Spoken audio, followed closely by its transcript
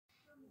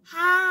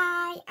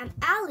I'm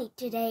Elly.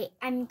 Today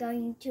I'm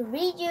going to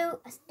read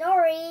you a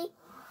story.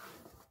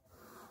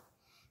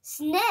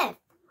 Sniff.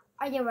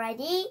 Are you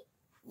ready?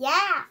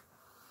 Yeah.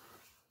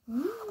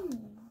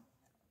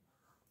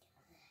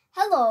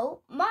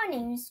 Hello, my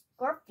name's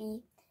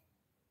Grumpy,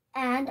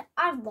 and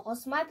I've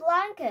lost my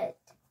blanket.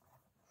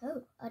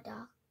 Oh, a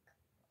dog.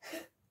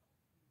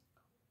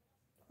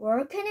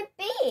 Where can it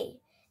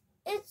be?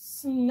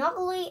 It's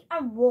snuggly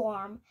and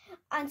warm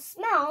and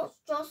smells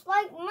just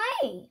like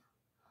me.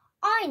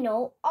 I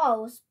know,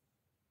 I'll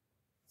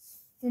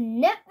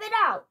sniff it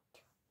out.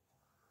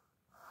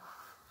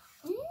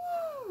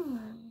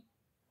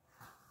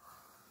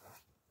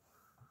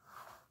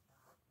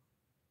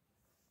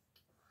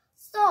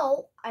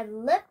 So I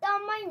lifted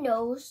on my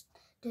nose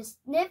to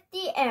sniff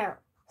the air.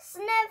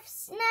 Sniff,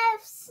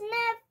 sniff,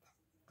 sniff.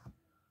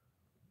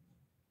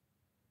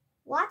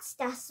 What's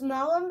that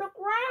smell on the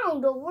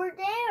ground over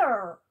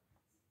there?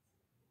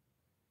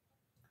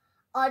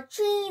 A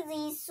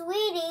cheesy,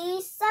 sweetie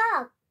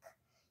suck.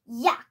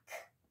 Yuck.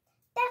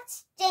 That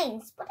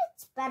stinks, but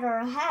it's better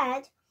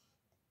ahead.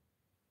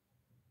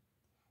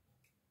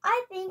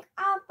 I think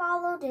I'll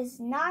follow this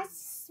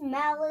nice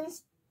smell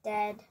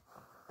instead.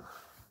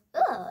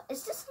 Ugh,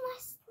 is this a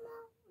nice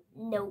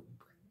smell?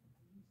 Nope.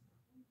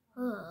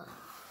 Ugh.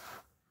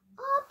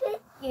 A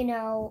bit,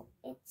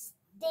 it's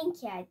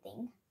stinky, I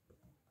think.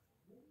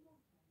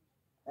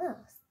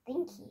 Ugh,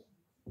 stinky.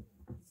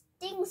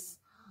 Stinks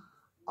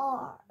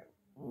are,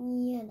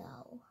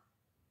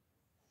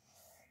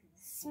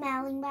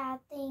 smelling bad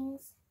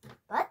things.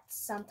 But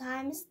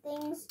sometimes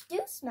things do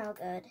smell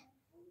good.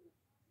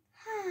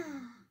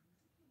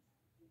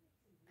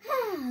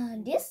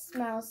 This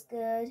smells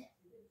good.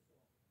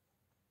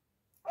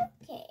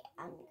 Okay,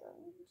 I'm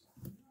going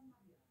to...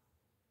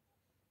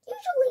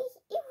 Usually,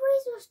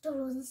 erasers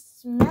don't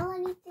smell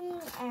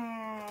anything,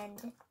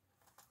 and...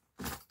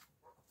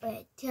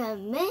 Wait a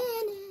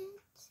minute.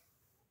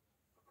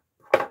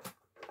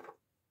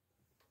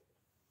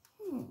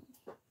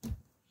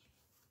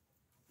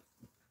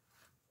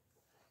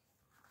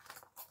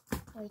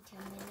 Wait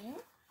a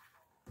minute.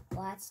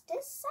 What's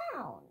this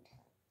sound?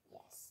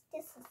 Yes,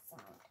 this is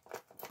sound.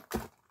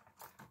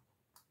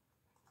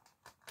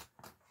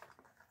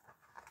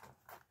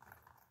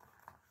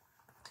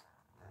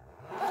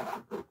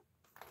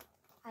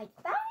 I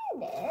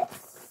found this,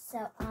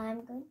 so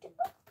I'm going to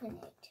open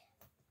it.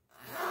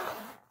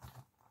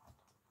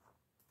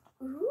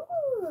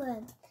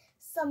 Ooh,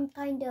 some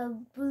kind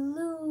of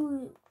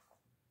blue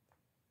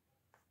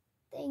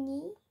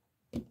thingy.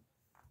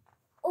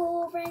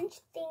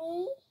 Orange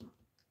thingy.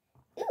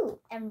 Ooh,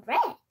 and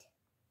red.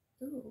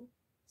 Ooh,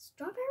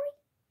 strawberry?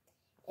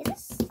 Is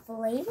this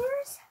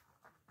flavors?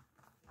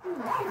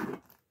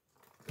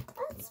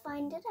 Let's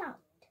find it out.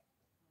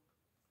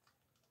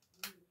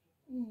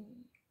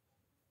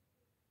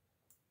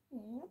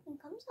 Nothing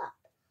comes up.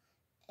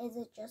 Is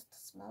it just a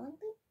smelling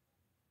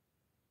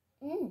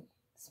thing?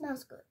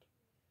 Smells good.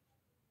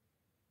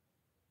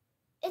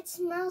 It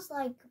smells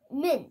like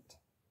mint.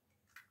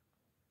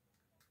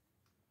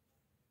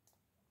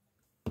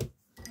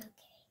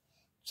 Okay,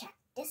 check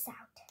this out.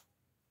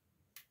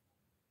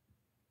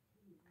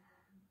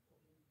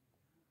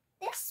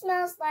 This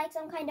smells like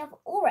some kind of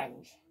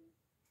orange.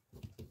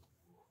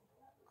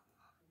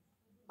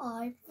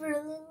 I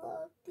really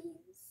love these.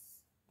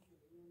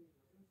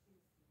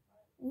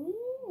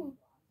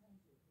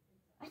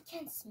 I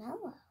can't smell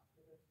them.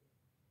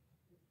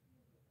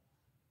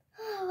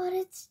 Oh, but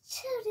it's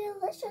too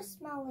delicious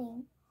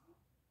smelling.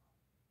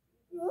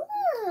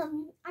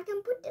 I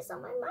can put this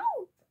on my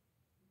mouth.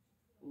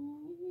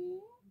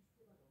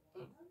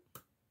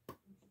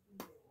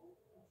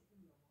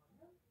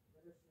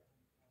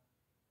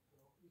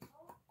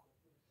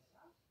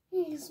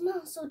 It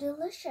smells so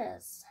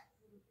delicious.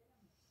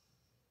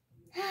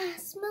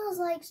 It smells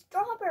like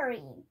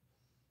strawberry.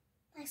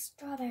 Like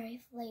strawberry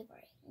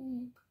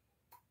flavoring.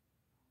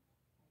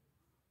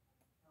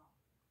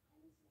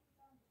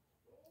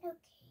 Okay.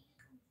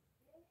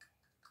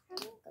 I'm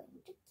going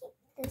to keep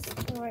this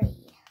 3.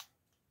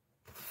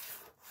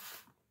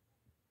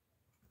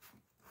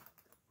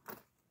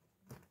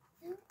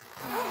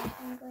 Okay,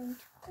 I'm going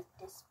to put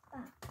this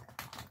back.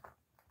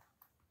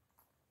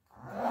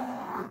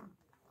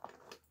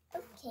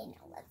 Okay,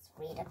 now let's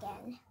read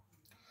again.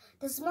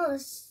 The smell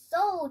is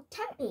so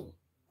tempting.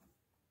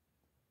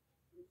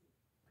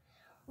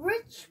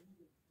 Rich,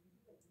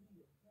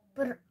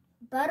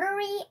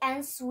 buttery,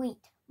 and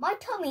sweet. My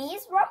tummy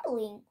is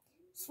rumbling.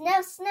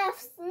 Sniff, sniff,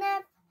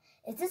 sniff.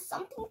 Is this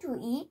something to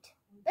eat?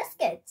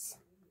 Biscuits.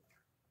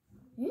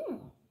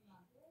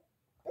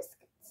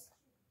 Biscuits.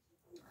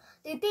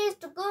 They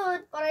taste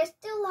good, but I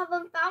still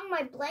haven't found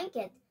my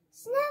blanket.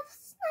 Sniff,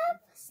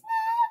 sniff, sniff.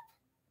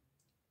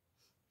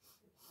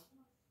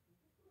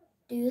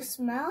 Do you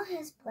smell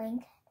his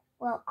blanket?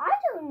 Well, I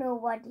don't know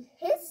what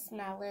his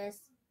smell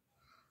is.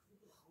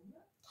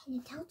 Can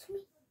you tell to me?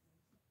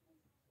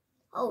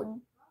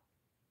 Oh,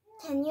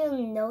 can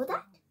you know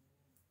that?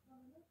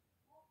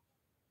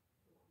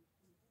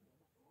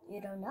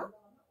 You don't know?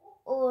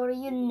 Or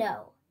you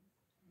know?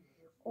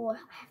 Or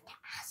I have to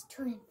ask to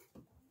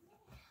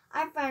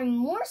I find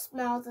more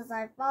smells as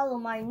I follow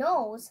my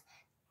nose,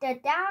 the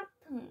damp,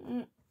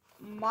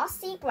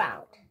 mossy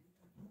ground.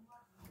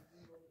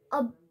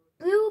 A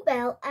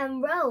bluebell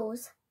and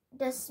rose,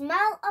 the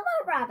smell of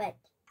a rabbit,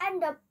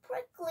 and a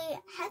prickly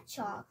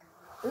hedgehog.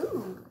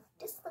 Ooh,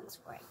 this looks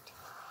great.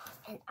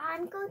 And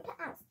I'm going to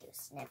ask you,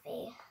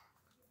 Sniffy,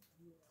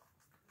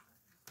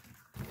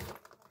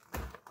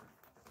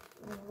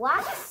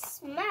 what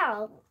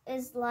smell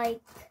is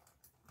like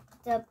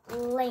the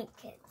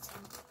blanket?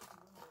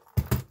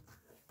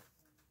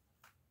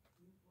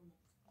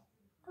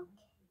 Okay.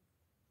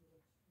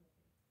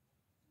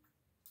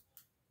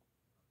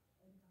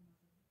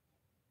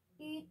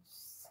 It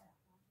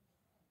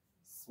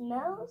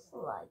smells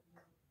like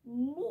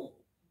me.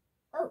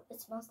 Oh, it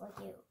smells like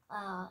you.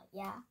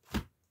 Yeah.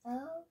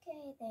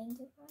 Okay, thank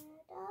you for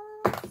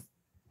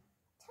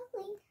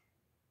telling.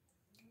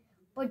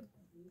 But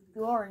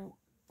you're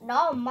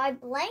not my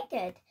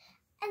blanket,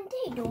 and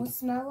they don't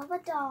smell of a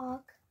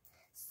dog.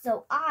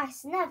 So I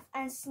sniff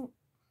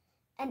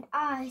and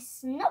I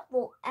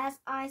snuffle as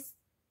I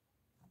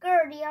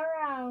scurry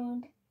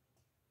around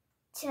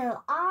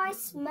till I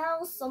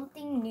smell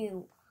something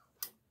new.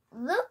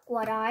 Look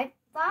what I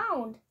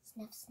found.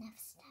 Sniff, sniff,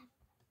 sniff.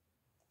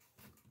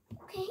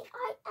 Okay,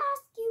 I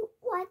ask you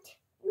what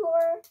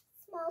your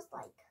smells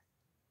like.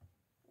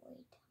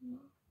 Wait a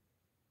minute.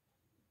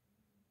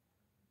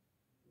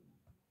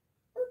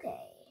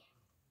 Okay.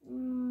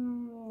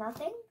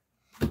 Nothing?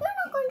 You're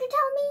not going to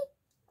tell me?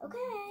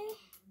 Okay.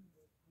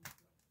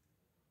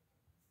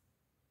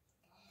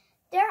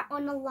 There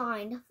on a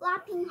line,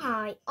 flapping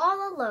high,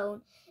 all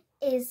alone,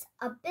 is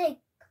a big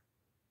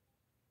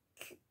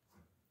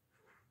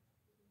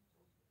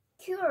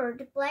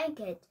cured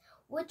blanket,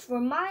 which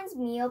reminds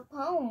me of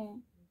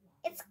home.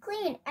 It's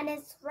clean and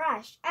it's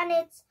fresh and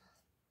it's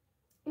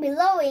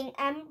glowing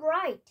and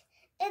bright.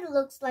 It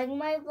looks like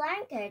my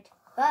blanket,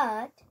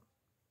 but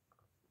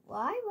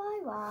why,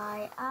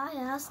 I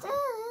ask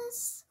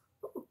this?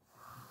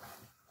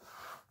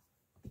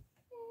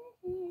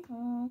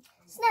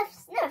 Sniff,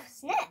 sniff,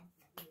 sniff.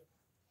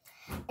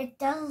 It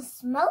doesn't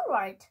smell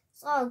right,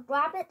 so I'll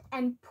grab it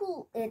and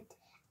pull it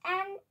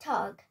and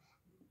tug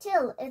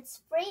till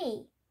it's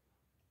free.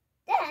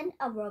 Then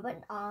I'll rub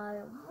and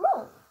I'll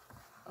roll.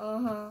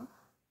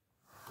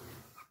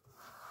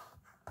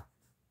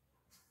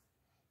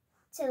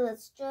 Till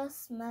it's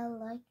just smell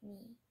like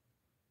me.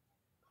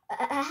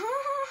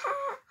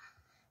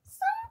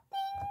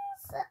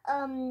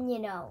 Something's,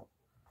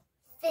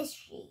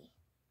 fishy.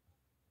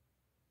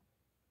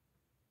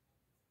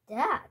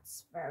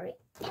 That's very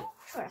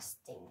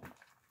interesting.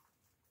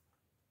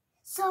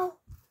 So,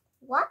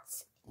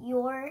 what's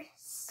your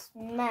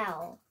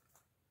smell?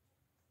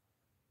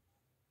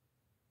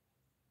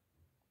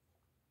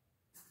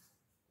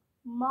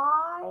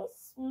 My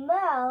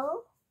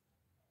smell?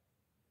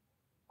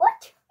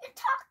 What? You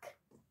talk?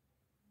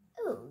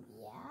 Oh,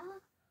 yeah.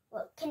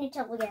 Well, can you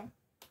tell again?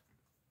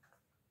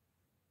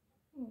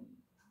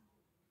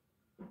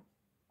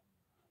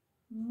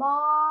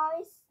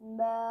 My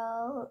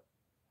smell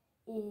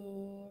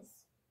is...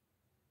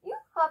 You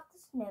have to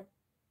sniff.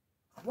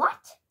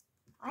 What?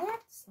 I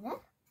have to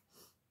sniff?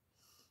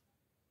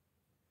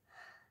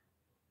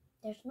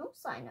 There's no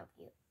sign of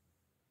you.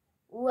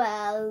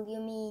 Well, you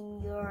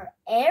mean your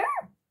air?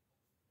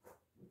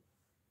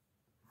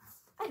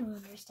 I don't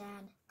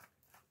understand.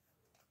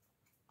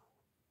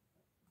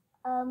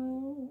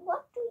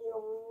 What do you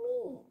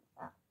mean?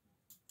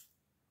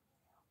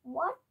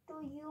 What do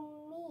you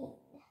mean?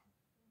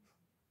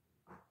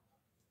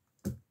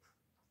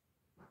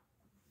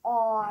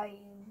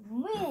 I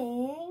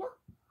mean,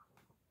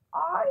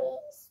 I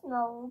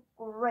smell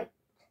great.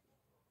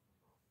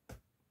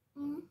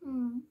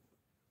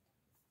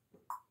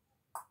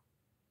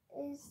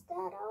 Is that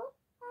all,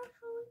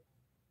 actually?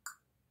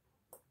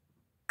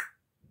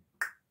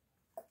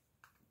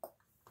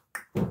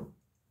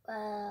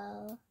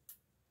 Well,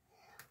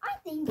 I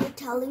think you're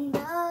telling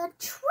the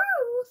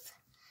truth,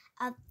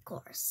 of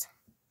course.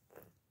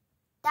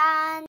 Then